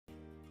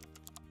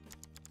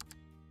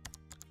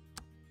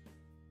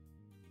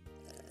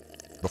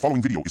The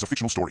following video is a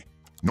fictional story.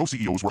 No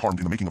CEOs were harmed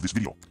in the making of this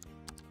video.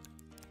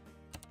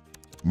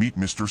 Meet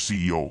Mr.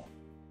 CEO.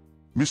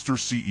 Mr.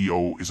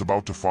 CEO is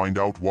about to find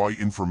out why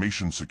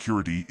information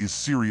security is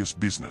serious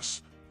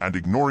business, and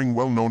ignoring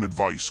well-known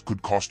advice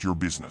could cost your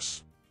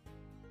business.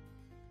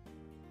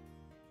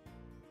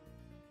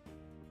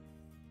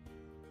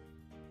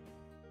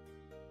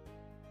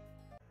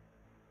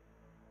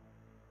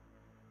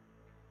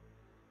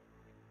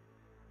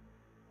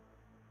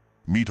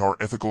 Meet our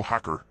ethical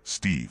hacker,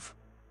 Steve.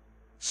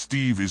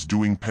 Steve is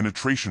doing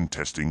penetration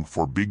testing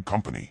for big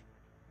company.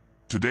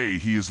 Today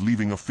he is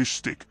leaving a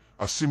PhishStick,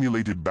 a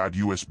simulated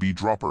BadUSB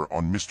dropper,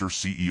 on Mr.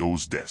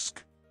 CEO's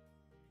desk.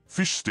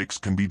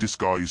 PhishSticks can be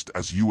disguised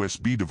as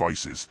USB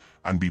devices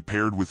and be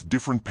paired with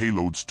different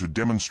payloads to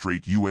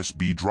demonstrate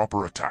USB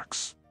dropper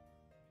attacks.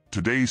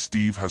 Today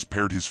Steve has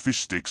paired his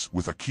PhishSticks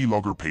with a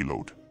keylogger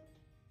payload.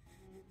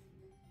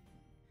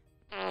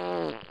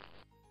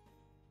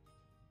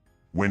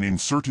 When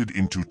inserted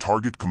into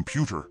target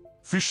computer,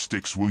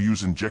 PhishSticks will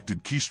use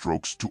injected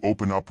keystrokes to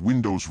open up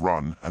Windows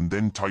Run and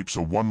then types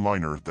a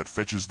one-liner that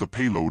fetches the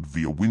payload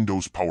via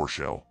Windows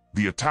PowerShell.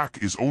 The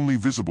attack is only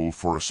visible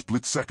for a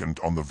split second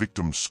on the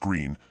victim's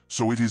screen,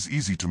 so it is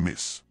easy to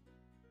miss.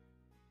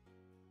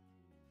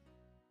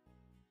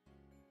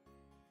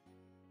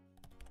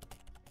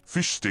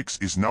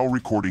 PhishSticks is now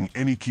recording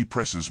any key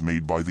presses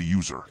made by the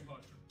user.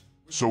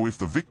 So if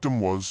the victim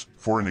was,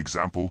 for an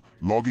example,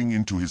 logging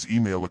into his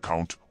email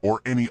account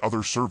or any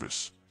other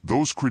service,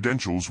 those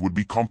credentials would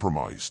be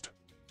compromised.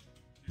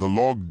 The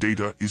log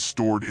data is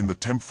stored in the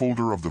temp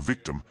folder of the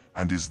victim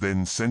and is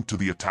then sent to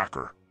the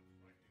attacker.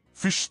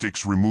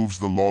 PhishSticks removes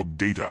the log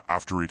data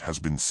after it has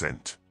been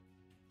sent.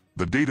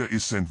 The data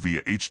is sent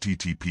via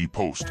HTTP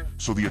post,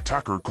 so the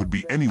attacker could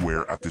be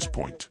anywhere at this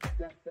point.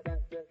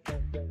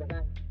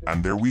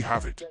 And there we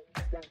have it.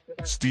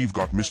 Steve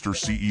got Mr.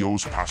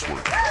 CEO's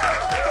password.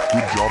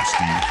 Good job,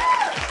 Steve.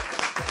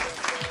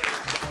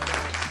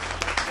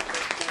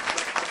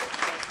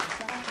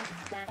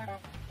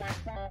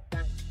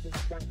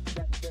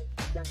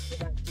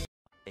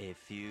 A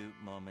few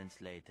moments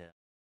later.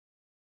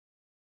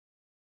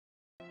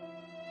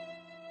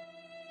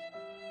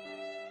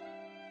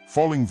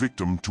 Falling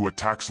victim to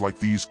attacks like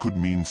these could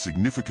mean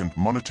significant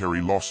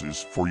monetary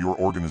losses for your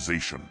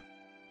organization.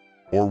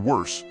 Or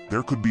worse,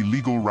 there could be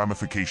legal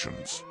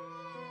ramifications.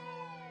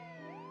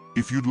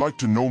 If you'd like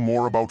to know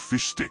more about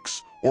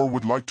PhishSticks, or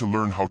would like to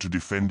learn how to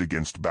defend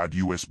against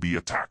BadUSB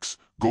attacks,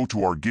 go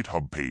to our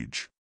GitHub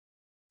page.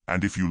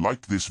 And if you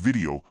liked this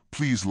video,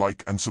 please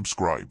like and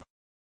subscribe.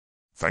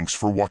 Thanks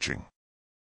for watching.